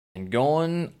And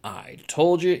going, I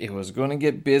told you it was going to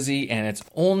get busy, and it's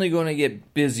only going to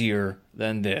get busier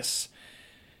than this.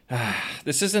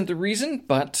 This isn't the reason,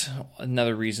 but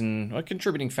another reason, a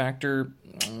contributing factor.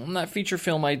 That feature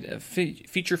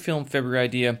film February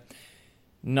idea.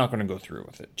 Not going to go through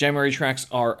with it. January tracks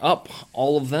are up,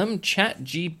 all of them.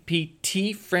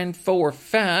 ChatGPT, Friend, Foe, or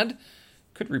Fad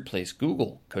could replace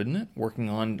Google, couldn't it? Working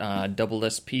on Double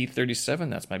SP37.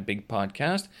 That's my big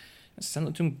podcast. Send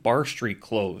it to Bar Street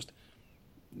closed.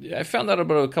 I found out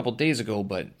about it a couple days ago,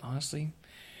 but honestly,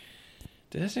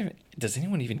 does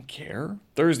anyone even care?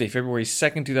 Thursday, February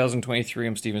 2nd, 2023.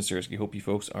 I'm Steven Sersky. Hope you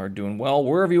folks are doing well.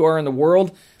 Wherever you are in the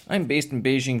world, I'm based in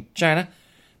Beijing, China.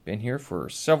 Been here for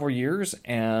several years,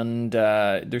 and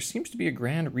there seems to be a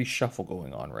grand reshuffle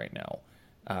going on right now.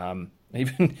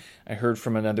 I heard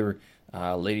from another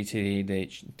lady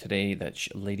today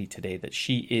that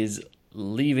she is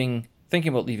leaving, thinking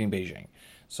about leaving Beijing.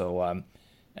 So,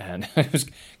 and it was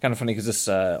kind of funny because this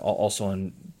also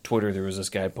on Twitter there was this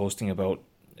guy posting about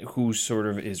who sort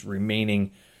of is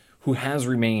remaining, who has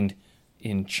remained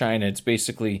in China. It's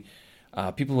basically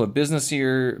people who have businesses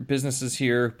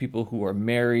here, people who are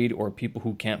married, or people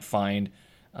who can't find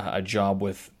a job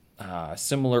with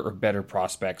similar or better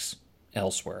prospects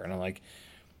elsewhere. And I'm like,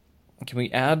 can we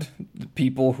add the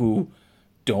people who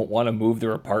don't want to move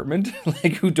their apartment,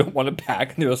 like who don't want to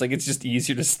pack? And it was like, it's just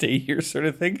easier to stay here, sort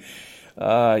of thing.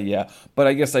 Yeah, but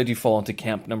I guess I do fall into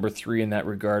camp number 3 in that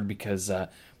regard because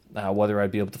whether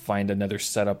I'd be able to find another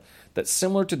setup that's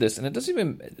similar to this, and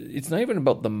it's not even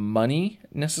about the money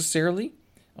necessarily,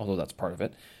 although that's part of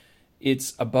it.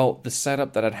 It's about the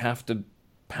setup that I'd have to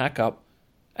pack up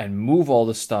and move all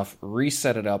the stuff,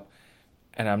 reset it up,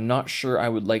 and I'm not sure I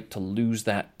would like to lose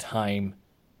that time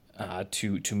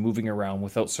to moving around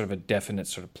without sort of a definite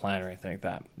sort of plan or anything like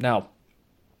that. Now,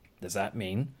 does that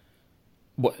mean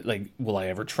will I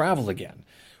ever travel again?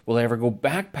 Will I ever go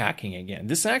backpacking again?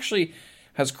 This actually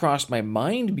has crossed my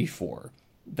mind before,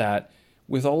 that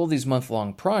with all of these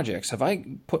month-long projects, have I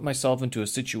put myself into a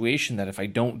situation that if I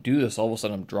don't do this, all of a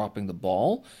sudden I'm dropping the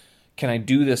ball? Can I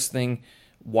do this thing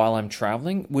while I'm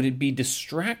traveling? Would it be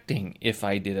distracting if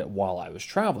I did it while I was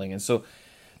traveling? And so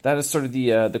that is sort of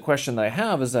the question that I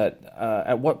have, is that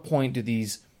at what point do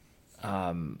these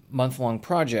month-long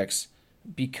projects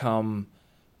become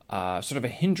sort of a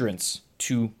hindrance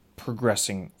to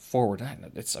progressing forward?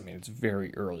 It's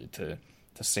very early to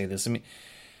say this. I mean,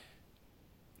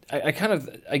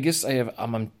 I guess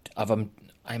I'm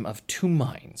of two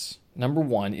minds. Number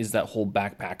one is that whole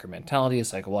backpacker mentality.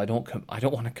 It's like, well, I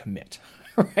don't want to commit,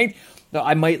 right? No,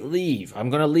 I might leave. I'm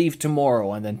going to leave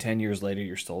tomorrow, and then 10 years later,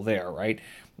 you're still there, right?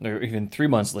 Or even 3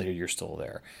 months later, you're still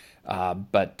there.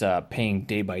 But paying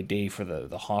day by day for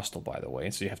the hostel, by the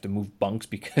way, so you have to move bunks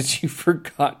because you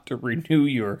forgot to renew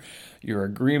your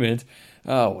agreement.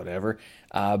 Oh, whatever.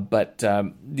 But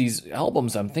these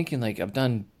albums, I'm thinking, like, I've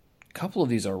done a couple of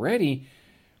these already.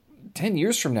 10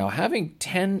 years from now, having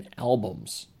 10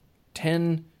 albums,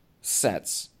 10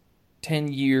 sets,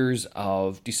 10 years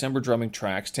of December drumming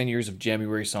tracks, 10 years of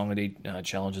January Song a Day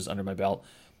challenges under my belt,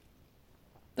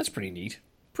 that's pretty neat.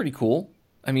 Pretty cool.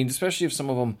 I mean, especially if some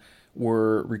of them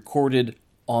were recorded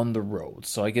on the road.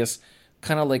 So I guess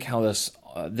kind of like how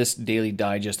this daily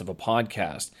digest of a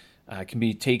podcast can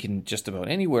be taken just about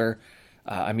anywhere.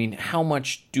 I mean, how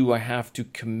much do I have to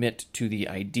commit to the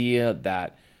idea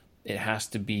that it has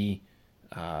to be,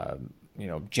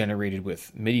 generated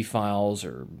with MIDI files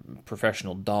or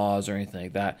professional DAWs or anything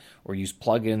like that, or use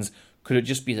plugins? Could it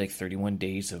just be like 31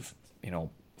 days of,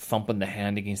 thumping the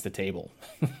hand against the table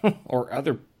or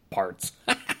other parts?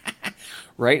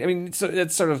 Right? I mean, so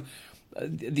that's sort of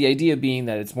the idea being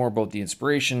that it's more about the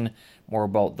inspiration, more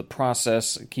about the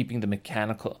process, keeping the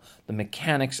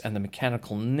mechanics and the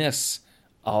mechanicalness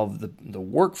of the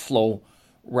workflow,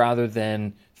 rather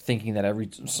than thinking that every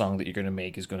song that you're going to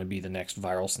make is going to be the next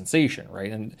viral sensation,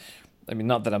 right? And I mean,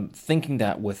 not that I'm thinking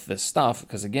that with this stuff,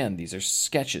 because again, these are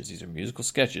sketches, these are musical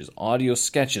sketches, audio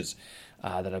sketches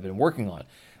that I've been working on.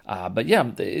 But yeah,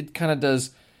 it kind of does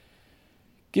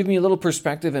give me a little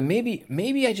perspective, and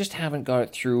maybe I just haven't got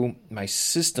it through my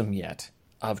system yet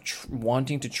of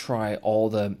wanting to try all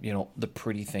the the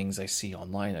pretty things I see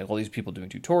online, like all these people doing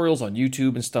tutorials on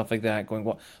YouTube and stuff like that. Going,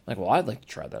 well, I'd like to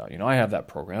try that out. I have that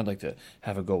program. I'd like to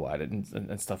have a go at it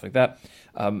and stuff like that.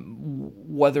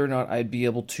 Whether or not I'd be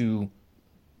able to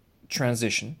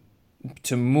transition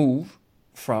to move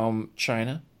from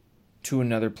China to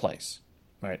another place,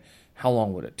 right? How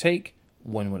long would it take?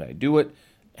 When would I do it?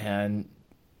 And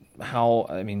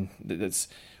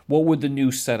what would the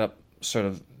new setup sort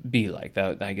of be like?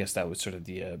 That, I guess that was sort of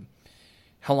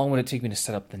how long would it take me to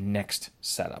set up the next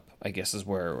setup, I guess is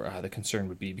where the concern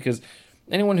would be. Because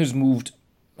anyone who's moved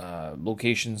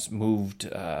locations, moved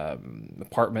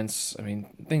apartments, I mean,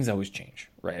 things always change,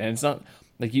 right? And it's not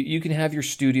like you can have your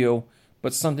studio,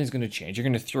 but something's going to change. You're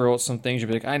going to throw out some things. You'll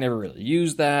be like, I never really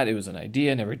used that. It was an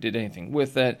idea. Never did anything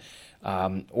with it.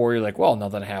 Or you're like, well, now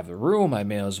that I have the room, I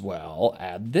may as well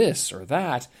add this or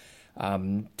that.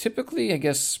 Typically, I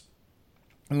guess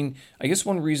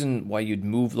one reason why you'd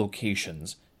move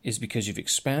locations is because you've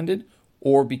expanded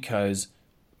or because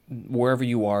wherever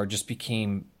you are just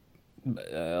became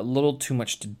a little too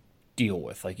much to deal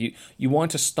with. Like you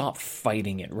want to stop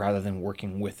fighting it rather than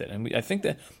working with it. And I think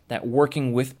that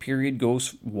working with period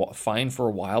goes fine for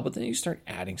a while, but then you start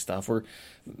adding stuff or,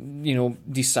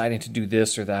 deciding to do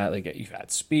this or that. Like you've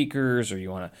had speakers or you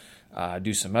want to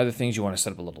do some other things. You want to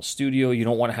set up a little studio. You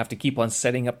don't want to have to keep on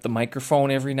setting up the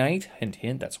microphone every night. Hint,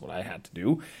 hint, that's what I had to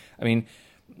do. I mean,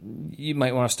 you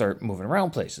might want to start moving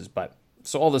around places, but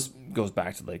so all this goes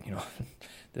back to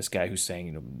this guy who's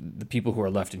saying, the people who are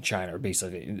left in China are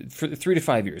basically for 3 to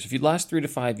 5 years. If you last 3 to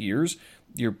 5 years,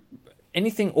 you're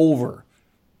anything over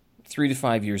 3 to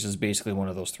 5 years is basically one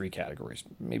of those 3 categories,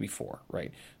 maybe 4,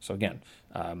 right? So again,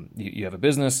 you have a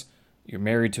business, you're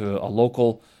married to a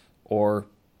local, or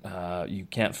you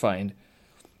can't find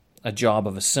a job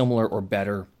of a similar or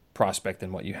better prospect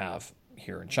than what you have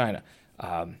here in China,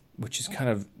 which is kind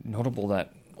of notable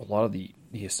that a lot of the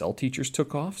ESL teachers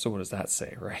took off. So what does that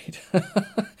say, right?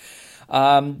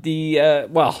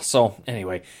 So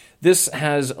anyway, this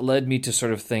has led me to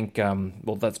sort of think,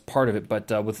 that's part of it,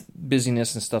 but with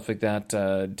busyness and stuff like that,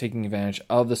 taking advantage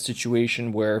of the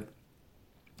situation where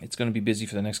it's going to be busy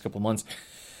for the next couple of months.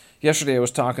 Yesterday I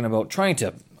was talking about trying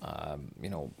to,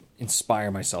 inspire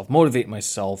myself, motivate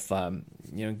myself,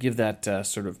 give that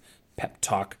sort of pep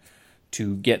talk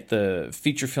to get the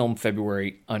feature film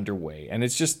February underway. And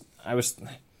it's just, I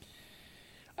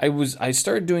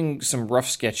started doing some rough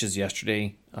sketches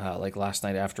yesterday, like last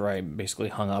night after I basically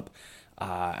hung up,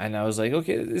 and I was like,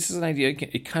 okay, this is an idea.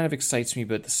 It kind of excites me,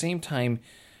 but at the same time,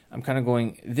 I'm kind of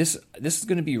going, this is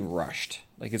going to be rushed.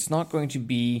 Like, it's not going to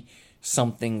be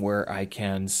something where I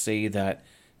can say that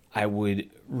I would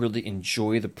really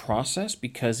enjoy the process,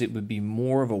 because it would be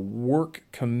more of a work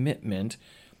commitment,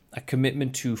 a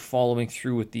commitment to following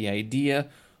through with the idea,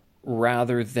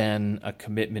 rather than a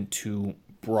commitment to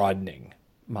broadening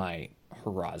my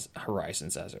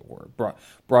horizons, as it were,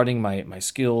 broadening my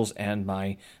skills and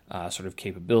my sort of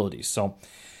capabilities. So,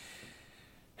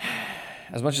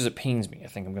 as much as it pains me, I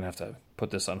think I'm going to have to put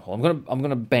this on hold. I'm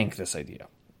going to bank this idea,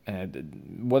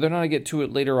 and whether or not I get to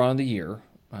it later on in the year,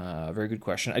 very good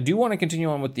question. I do want to continue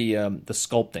on with the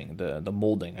sculpting, the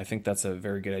molding. I think that's a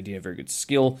very good idea, a very good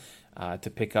skill to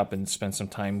pick up and spend some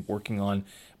time working on.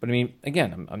 But I mean,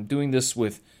 again, I'm doing this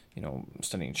with,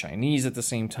 studying Chinese at the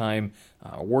same time,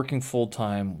 working full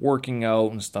time, working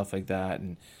out and stuff like that.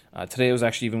 And today I was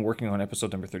actually even working on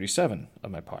episode number 37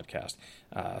 of my podcast.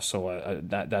 So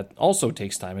that also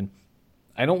takes time, and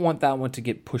I don't want that one to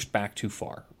get pushed back too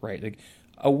far, right? Like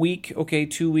a week, okay,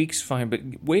 2 weeks, fine, but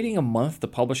waiting a month to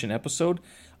publish an episode,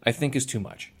 I think is too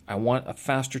much. I want a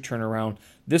faster turnaround.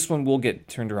 This one will get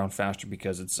turned around faster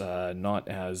because it's not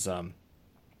as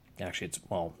actually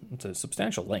it's a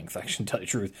substantial length, I should tell you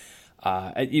the truth.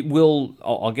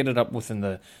 I'll get it up within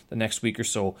the next week or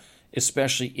so,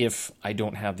 especially if I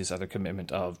don't have this other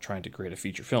commitment of trying to create a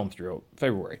feature film throughout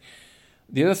February.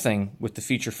 The other thing with the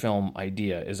feature film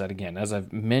idea is that, again, as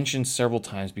I've mentioned several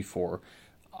times before,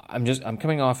 I'm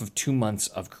coming off of 2 months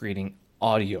of creating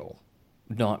audio,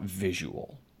 not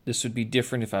visual. This would be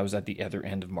different if I was at the other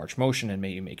end of March Motion and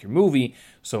maybe make your movie.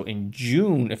 So in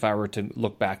June, if I were to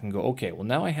look back and go, okay, well,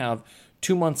 now I have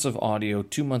 2 months of audio,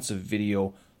 2 months of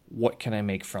video. What can I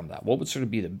make from that? What would sort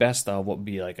of be the best of? What would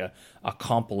be like a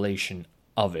compilation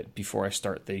of it before I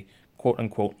start the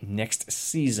quote-unquote next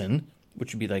season,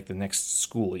 which would be like the next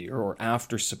school year or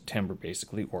after September,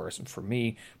 basically, or for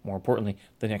me, more importantly,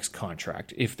 the next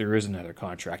contract, if there is another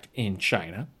contract in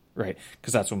China, right?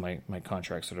 Because that's when my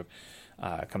contract sort of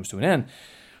comes to an end.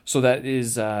 So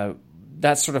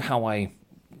that's sort of how I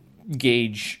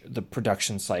gauge the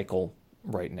production cycle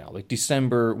right now. Like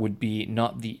December would be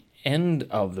not the end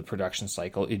of the production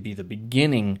cycle, it'd be the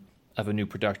beginning of a new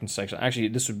production cycle. Actually,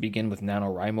 this would begin with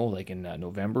NaNoWriMo, like in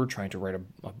November, trying to write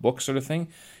a book sort of thing.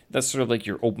 That's sort of like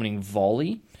your opening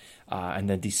volley. And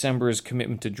then December is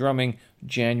commitment to drumming.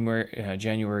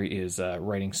 January is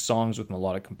writing songs with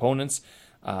melodic components.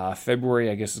 February,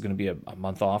 I guess, is going to be a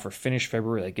month off, or finish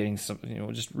February, like getting some,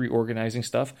 just reorganizing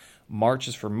stuff. March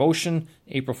is for motion.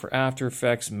 April for After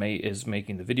Effects. May is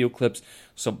making the video clips.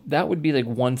 So that would be like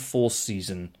one full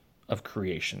season of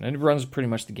creation. And it runs pretty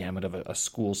much the gamut of a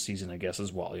school season, I guess,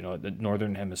 as well. The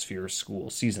Northern Hemisphere school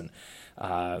season,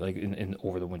 like in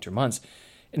over the winter months.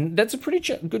 And that's a pretty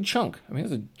good chunk. I mean,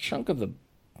 it's a chunk of the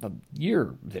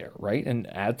year there, right? And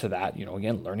add to that,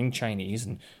 again, learning Chinese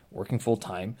and working full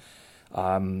time.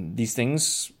 These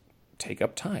things take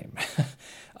up time.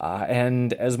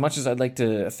 And as much as I'd like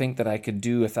to think that I could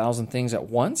do 1,000 things at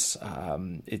once,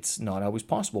 it's not always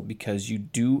possible, because you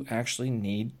do actually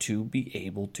need to be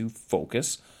able to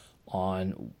focus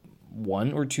on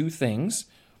one or two things,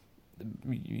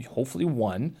 hopefully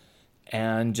one,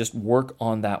 and just work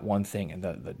on that one thing. And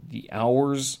the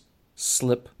hours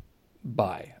slip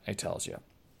by, I tells you.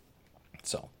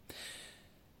 So,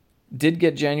 did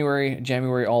get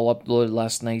January all uploaded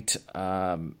last night.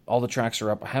 All the tracks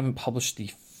are up. I haven't published the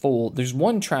full. There's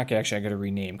one track actually I got to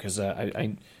rename, because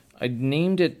I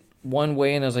named it one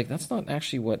way and I was like, that's not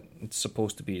actually what it's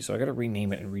supposed to be. So I got to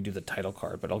rename it and redo the title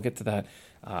card. But I'll get to that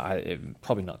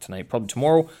probably not tonight, probably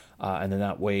tomorrow. And then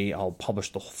that way I'll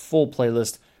publish the full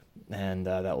playlist, and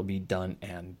that will be done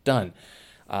and done.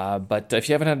 But if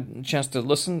you haven't had a chance to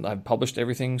listen, I've published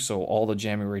everything, so all the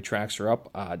January tracks are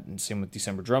up. Same with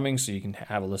December drumming, so you can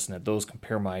have a listen at those.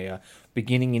 Compare my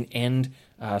beginning and end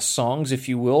songs, if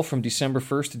you will, from December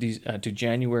 1st to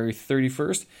January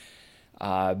 31st.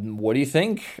 What do you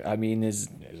think? I mean, is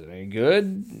it any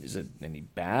good? Is it any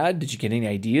bad? Did you get any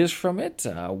ideas from it?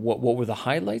 What were the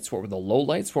highlights? What were the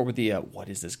lowlights? What were the what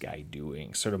is this guy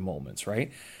doing sort of moments, right?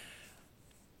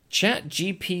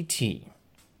 ChatGPT.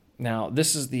 Now,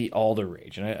 this is all the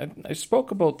rage, and I spoke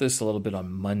about this a little bit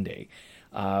on Monday,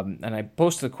 and I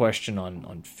posted a question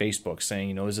on Facebook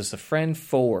saying, is this a friend,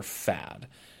 foe, or fad?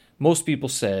 Most people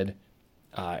said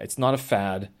it's not a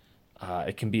fad.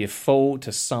 It can be a foe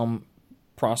to some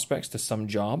prospects, to some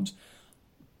jobs,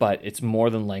 but it's more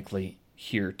than likely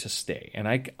here to stay. And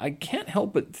I can't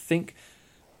help but think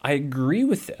I agree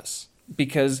with this,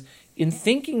 because in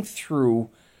thinking through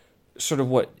sort of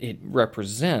what it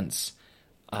represents,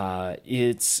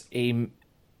 it's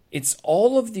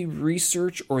all of the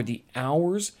research or the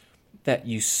hours that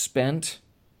you spent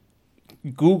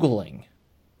Googling,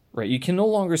 right? You can no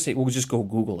longer say, well, just go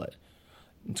Google it.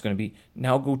 It's going to be,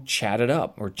 now go chat it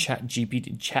up, or chat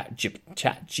GPT,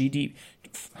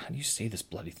 how do you say this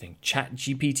bloody thing? Chat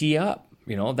GPT up.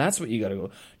 That's what you got to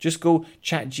go. Just go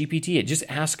chat GPT it. Just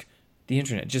ask the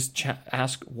internet. Just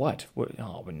ask what?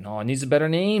 Oh, no, it needs a better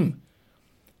name.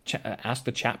 Ask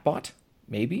the chatbot.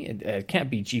 Maybe it can't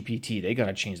be GPT. They got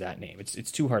to change that name.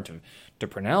 It's too hard to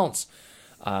pronounce.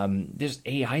 There's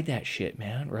AI that shit,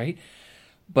 man, right?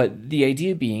 But the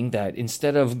idea being that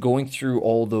instead of going through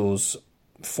all those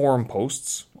forum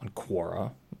posts on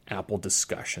Quora, Apple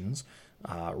discussions,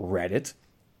 Reddit,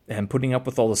 and putting up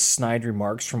with all the snide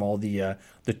remarks from all the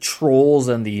trolls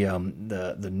and the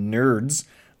nerds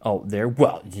out there,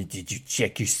 well, did you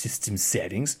check your system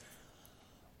settings?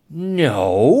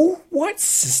 No. What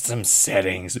system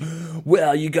settings?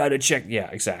 Well, you got to check. Yeah,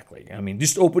 exactly. I mean,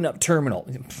 just open up Terminal.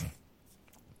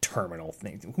 Terminal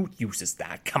thing. Who uses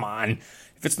that? Come on.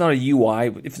 If it's not a UI,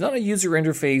 if it's not a user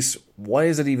interface, what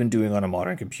is it even doing on a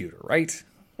modern computer, right?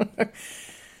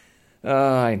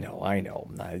 I know.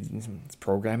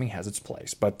 Programming has its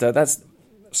place. But that's...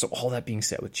 So all that being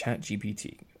said, with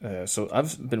ChatGPT, so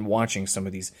I've been watching some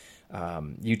of these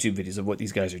YouTube videos of what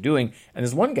these guys are doing, and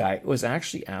there's one guy who was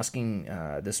actually asking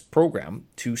this program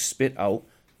to spit out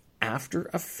After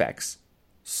Effects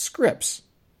scripts.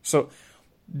 So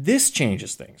this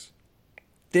changes things.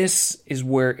 This is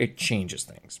where it changes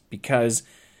things, because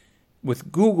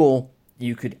with Google,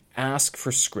 you could ask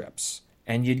for scripts,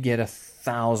 and you'd get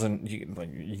 1,000,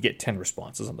 you'd get 10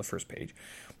 responses on the first page.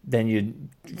 Then you'd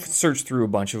search through a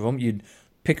bunch of them. You'd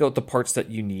pick out the parts that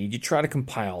you need. You'd try to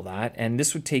compile that. And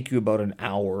this would take you about an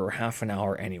hour or half an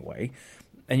hour anyway.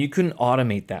 And you couldn't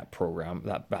automate that program,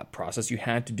 that process. You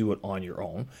had to do it on your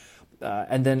own.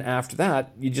 And then after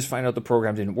that, you just find out the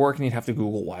program didn't work, and you'd have to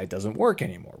Google why it doesn't work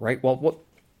anymore, right? Well, what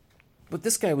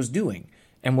this guy was doing,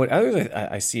 and what others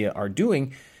I see are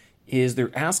doing, is they're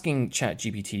asking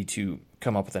ChatGPT to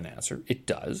come up with an answer. It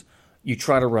does. You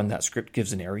try to run that script,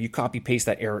 gives an error. You copy-paste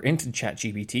that error into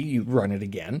ChatGPT. You run it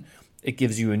again. It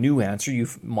gives you a new answer. You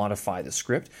modify the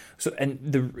script. So,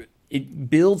 and it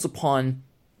builds upon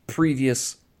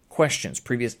previous questions,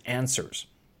 previous answers.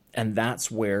 And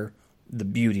that's where the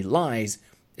beauty lies,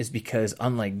 is because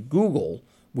unlike Google,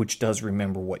 which does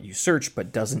remember what you search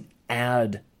but doesn't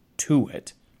add to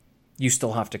it, you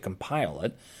still have to compile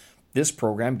it. This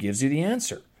program gives you the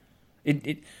answer.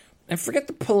 And forget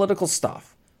the political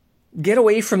stuff. Get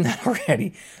away from that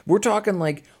already. We're talking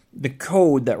like the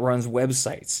code that runs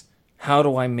websites. How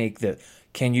do I make that?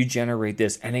 Can you generate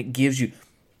this? And it gives you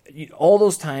all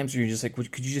those times where you're just like,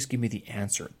 could you just give me the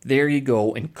answer? There you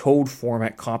go, in code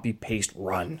format, copy, paste,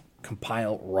 run,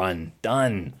 compile, run,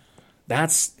 done.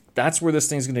 That's where this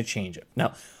thing's going to change it.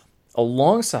 Now,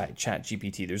 alongside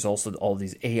ChatGPT, there's also all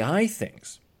these AI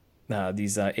things,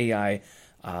 these AI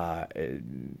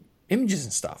images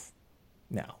and stuff.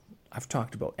 Now, I've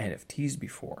talked about NFTs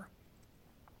before.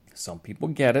 Some people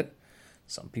get it,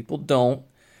 some people don't.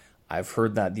 I've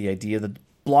heard that the idea that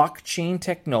blockchain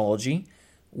technology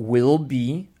will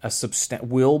be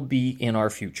in our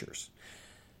futures.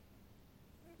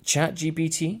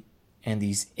 ChatGPT and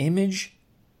these image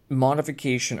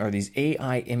modification or these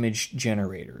AI image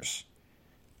generators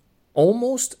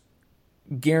almost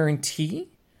guarantee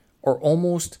or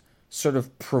almost sort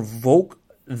of provoke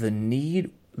the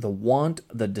need, the want,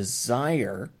 the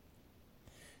desire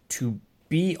to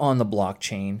be on the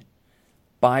blockchain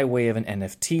by way of an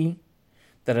NFT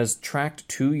that is tracked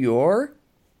to your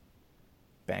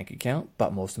bank account,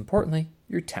 but most importantly,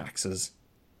 your taxes.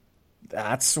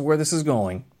 That's where this is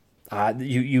going.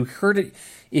 You heard it.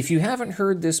 If you haven't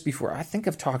heard this before, I think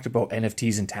I've talked about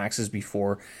NFTs and taxes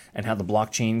before and how the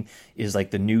blockchain is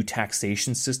like the new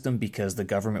taxation system because the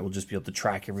government will just be able to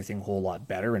track everything a whole lot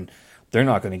better and they're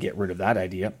not going to get rid of that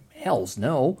idea. Hells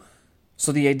no.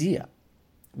 So the idea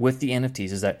with the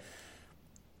NFTs is that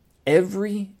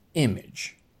every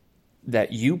image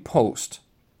that you post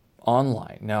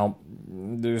online, now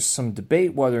there's some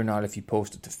debate whether or not if you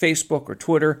post it to Facebook or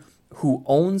Twitter, who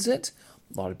owns it.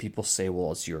 A lot of people say,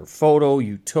 well, it's your photo,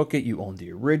 you took it, you own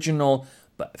the original,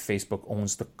 but Facebook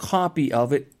owns the copy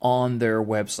of it on their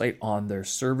website, on their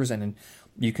servers, and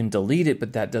you can delete it,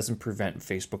 but that doesn't prevent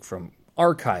Facebook from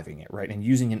archiving it, right? And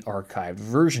using an archived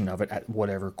version of it at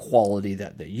whatever quality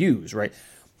that they use, right?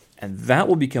 And that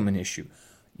will become an issue.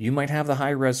 You might have the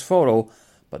high-res photo,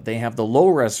 but they have the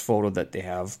low-res photo that they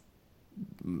have,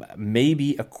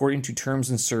 maybe according to terms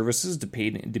and services,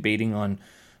 debating on,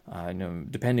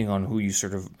 depending on who you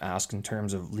sort of ask in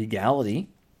terms of legality,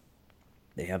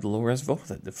 they have the low-res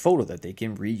photo that they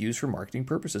can reuse for marketing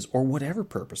purposes or whatever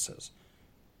purposes.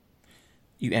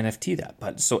 You NFT that.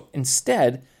 But so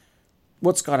instead,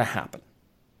 what's got to happen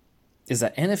is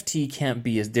that NFT can't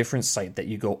be a different site that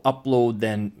you go upload,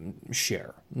 then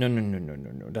share. No.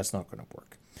 That's not going to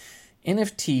work.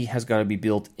 NFT has got to be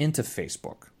built into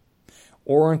Facebook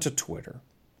or into Twitter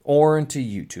or into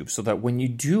YouTube so that when you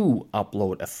do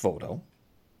upload a photo,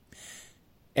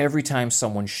 every time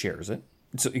someone shares it,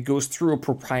 so it goes through a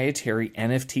proprietary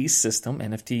NFT system,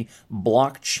 NFT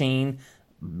blockchain,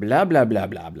 blah, blah, blah,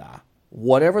 blah, blah.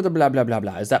 Whatever the blah, blah, blah,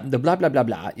 blah is, that the blah, blah, blah,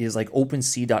 blah is like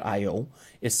OpenSea.io.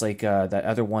 It's like that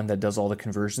other one that does all the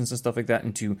conversions and stuff like that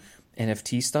into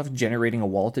NFT stuff, generating a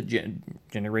wallet,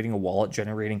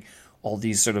 generating all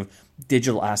these sort of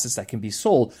digital assets that can be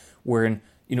sold, wherein,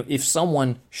 if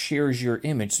someone shares your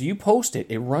image, so you post it,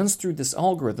 it runs through this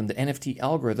algorithm, the NFT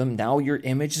algorithm. Now your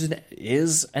image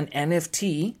is an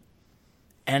NFT,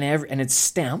 and it's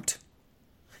stamped,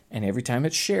 and every time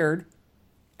it's shared,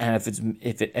 and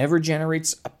if it ever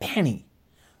generates a penny,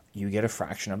 you get a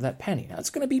fraction of that penny. Now,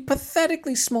 it's going to be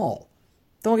pathetically small.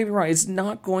 Don't get me wrong, it's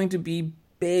not going to be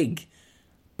big,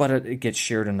 but it gets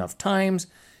shared enough times,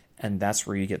 and that's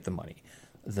where you get the money.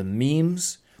 The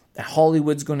memes,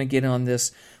 Hollywood's going to get on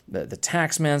this, the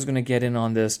tax man's going to get in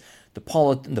on this, the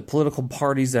political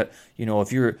parties that,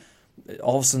 if you're,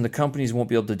 all of a sudden the companies won't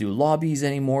be able to do lobbies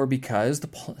anymore because the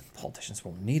politicians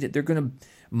won't need it. They're going to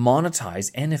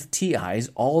monetize, NFTize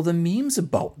all the memes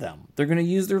about them. They're going to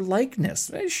use their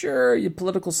likeness. Sure, your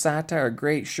political satire,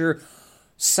 great. Sure,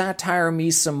 satire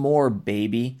me some more,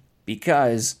 baby,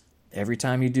 because every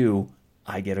time you do,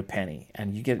 I get a penny.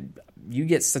 And you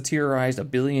get satirized a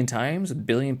billion times, a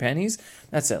billion pennies.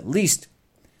 That's at least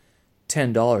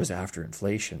 $10 after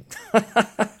inflation.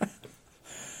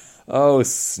 Oh,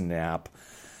 snap.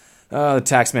 The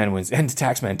taxman wins, and the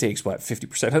taxman takes what,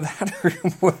 50% of that?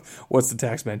 What's the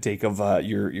taxman take of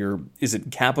your? Is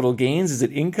it capital gains? Is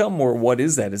it income, or what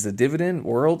is that? Is it dividend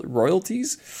or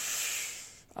royalties?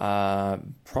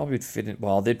 Probably fit in.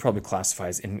 Well, they'd probably classify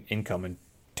as income and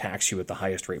tax you at the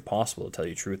highest rate possible. To tell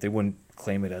you the truth, they wouldn't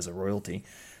claim it as a royalty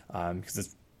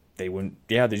because they wouldn't.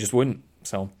 Yeah, they just wouldn't.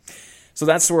 So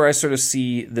that's where I sort of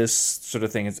see this sort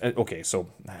of thing. It's, okay, so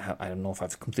I don't know if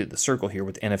I've completed the circle here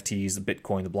with NFTs, the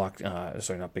Bitcoin,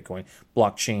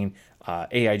 blockchain,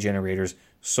 AI generators.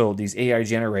 So these AI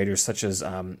generators, such as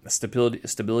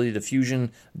Stability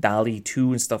Diffusion, DALL-E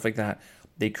 2, and stuff like that,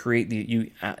 they create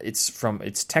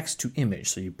it's text to image.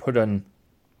 So you put on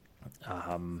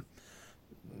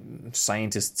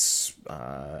scientists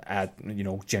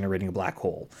generating a black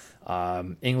hole,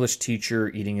 English teacher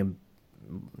eating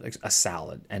a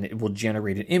salad, and it will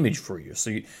generate an image for you. So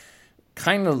you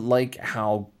kind of like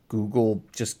how Google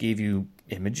just gave you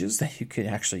images that you can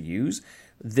actually use.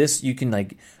 This you can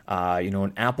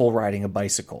an apple riding a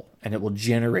bicycle, and it will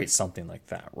generate something like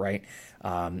that, right?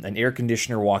 An air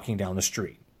conditioner walking down the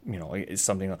street, it's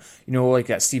something, like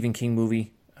that Stephen King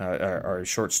movie or a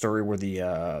short story where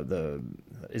the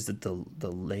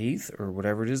lathe or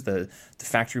whatever it is, the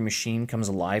factory machine comes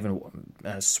alive and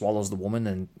swallows the woman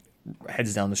and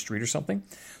heads down the street or something.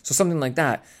 So something like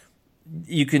that.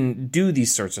 You can do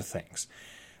these sorts of things.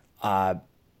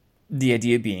 The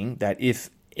idea being that if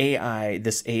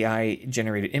this AI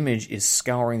generated image is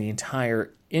scouring the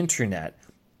entire internet,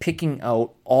 picking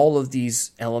out all of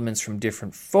these elements from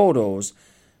different photos,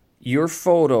 your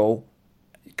photo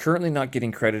currently not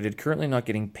getting credited, currently not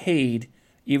getting paid,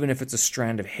 even if it's a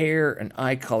strand of hair, an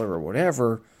eye color, or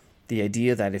whatever. The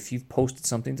idea that if you've posted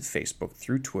something to Facebook,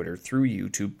 through Twitter, through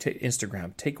YouTube,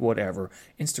 Instagram, take whatever,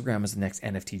 Instagram is the next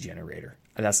NFT generator.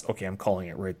 That's okay. I'm calling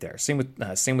it right there. Same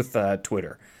with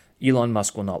Twitter. Elon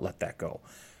Musk will not let that go.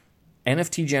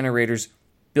 NFT generators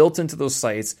built into those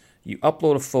sites. You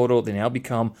upload a photo, they now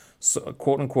become,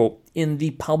 quote unquote, in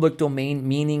the public domain,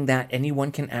 meaning that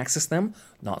anyone can access them.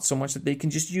 Not so much that they can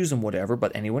just use them, whatever,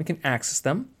 but anyone can access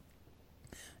them.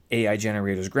 AI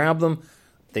generators grab them.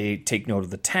 They take note of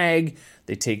the tag.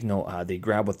 They they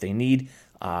grab what they need,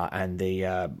 and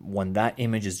when that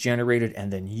image is generated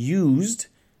and then used,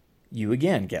 you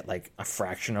again get like a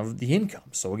fraction of the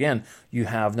income. So again, you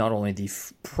have not only the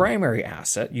primary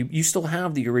asset, you still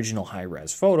have the original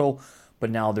high-res photo, but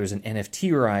now there's an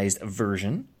NFT-ized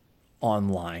version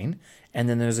online, and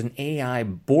then there's an AI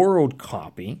borrowed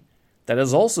copy that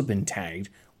has also been tagged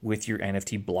with your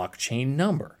NFT blockchain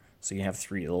number. So you have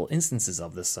 3 little instances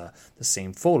of this, the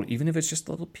same photo, even if it's just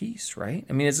a little piece, right?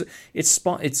 I mean,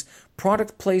 it's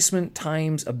product placement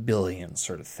times a billion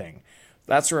sort of thing.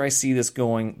 That's where I see this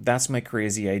going. That's my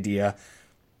crazy idea.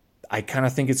 I kind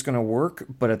of think it's going to work,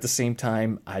 but at the same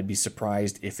time, I'd be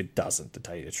surprised if it doesn't, to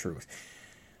tell you the truth.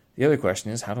 The other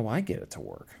question is, how do I get it to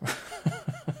work?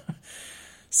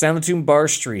 Sound the Tune Bar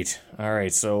Street. All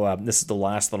right, so this is the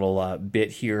last little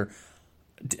bit here.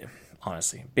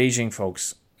 Honestly, Beijing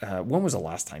folks, when was the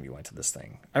last time you went to this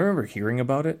thing? I remember hearing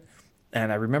about it,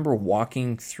 and I remember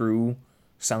walking through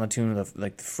Sound the Tune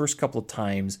the first couple of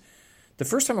times. The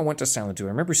first time I went to Sound the Tune,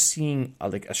 I remember seeing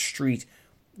a street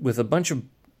with a bunch of,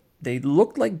 they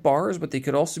looked like bars, but they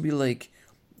could also be like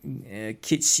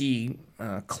kitschy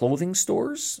clothing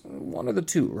stores. One of the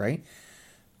two, right?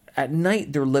 At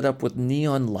night, they're lit up with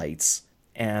neon lights,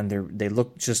 and they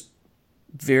look just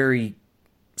very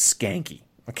skanky.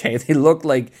 Okay, they look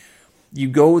like you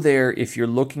go there if you're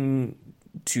looking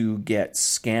to get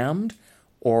scammed,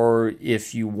 or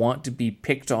if you want to be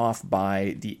picked off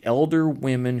by the elder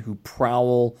women who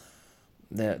prowl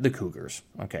the cougars.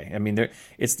 Okay, I mean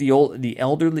it's the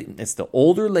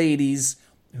older ladies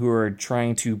who are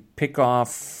trying to pick off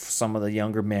some of the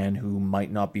younger men who might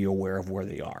not be aware of where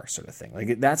they are, sort of thing.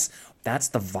 Like that's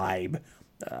the vibe.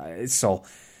 So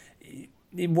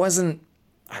it wasn't.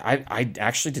 I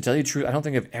actually, to tell you the truth, I don't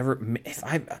think I've ever.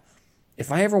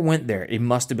 If I ever went there, it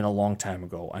must have been a long time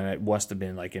ago, and it must have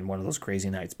been like in one of those crazy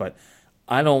nights. But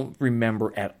I don't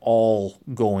remember at all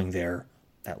going there.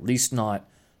 At least not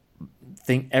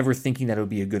ever thinking that it would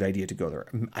be a good idea to go there.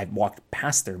 I've walked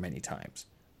past there many times,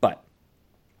 but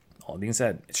all being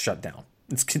said, it's shut down.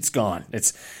 It's gone.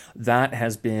 It's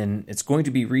going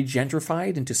to be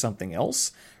regentrified into something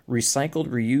else, recycled,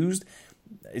 reused.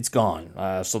 It's gone.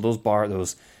 So those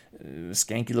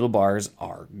skanky little bars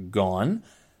are gone.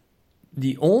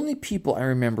 The only people I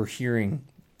remember hearing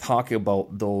talk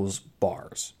about those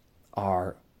bars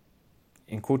are,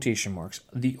 in quotation marks,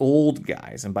 the old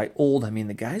guys. And by old, I mean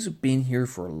the guys who've been here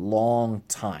for a long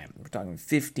time. We're talking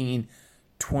 15,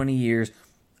 20 years,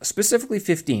 specifically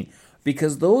 15.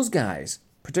 Because those guys,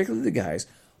 particularly the guys,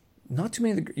 not too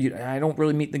many, I don't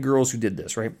really meet the girls who did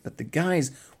this, right? But the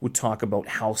guys would talk about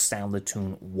how Sound the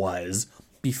Tune was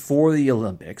before the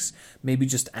Olympics, maybe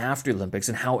just after Olympics,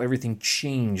 and how everything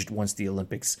changed once the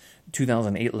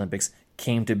 2008 Olympics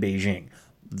came to Beijing.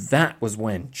 That was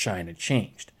when China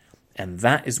changed. And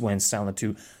that is when Sound the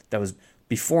Tune, that was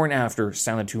before and after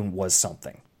Sound the Tune was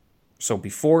something. So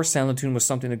before, Sound the Tune was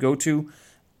something to go to.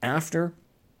 After,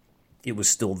 it was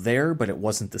still there, but it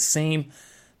wasn't the same.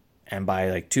 And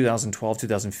by 2012,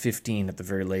 2015 at the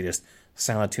very latest,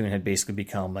 Sound the Tune had basically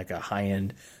become like a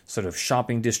high-end sort of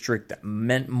shopping district that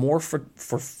meant more for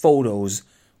photos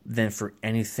than for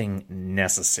anything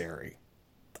necessary.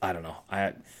 I don't know.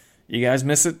 You guys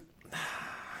miss it?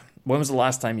 When was the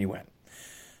last time you went?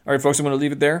 All right, folks, I'm going to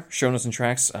leave it there. Show notes and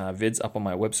tracks, vids up on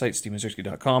my website,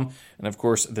 stevenzerski.com. And of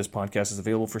course, this podcast is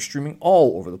available for streaming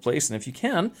all over the place. And if you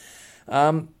can,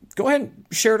 go ahead and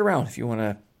share it around if you want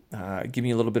to give me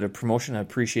a little bit of promotion. I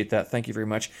appreciate that. Thank you very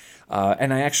much.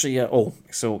 And I actually,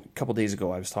 so a couple days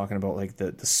ago, I was talking about like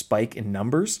the spike in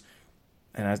numbers.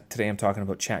 And today I'm talking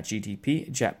about ChatGPT.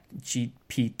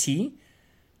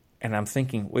 And I'm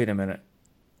thinking, wait a minute,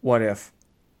 what if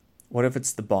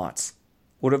it's the bots?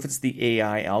 What if it's the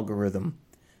AI algorithm,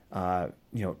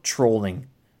 trawling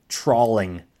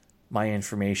my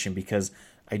information? Because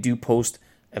I do post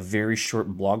a very short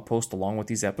blog post along with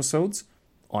these episodes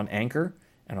on Anchor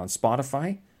and on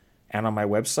Spotify and on my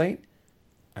website.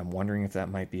 I'm wondering if that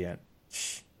might be it.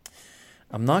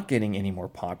 I'm not getting any more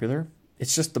popular.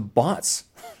 It's just the bots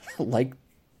like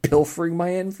pilfering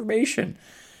my information.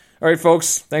 All right,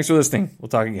 folks, thanks for listening. We'll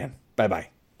talk again.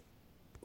 Bye-bye.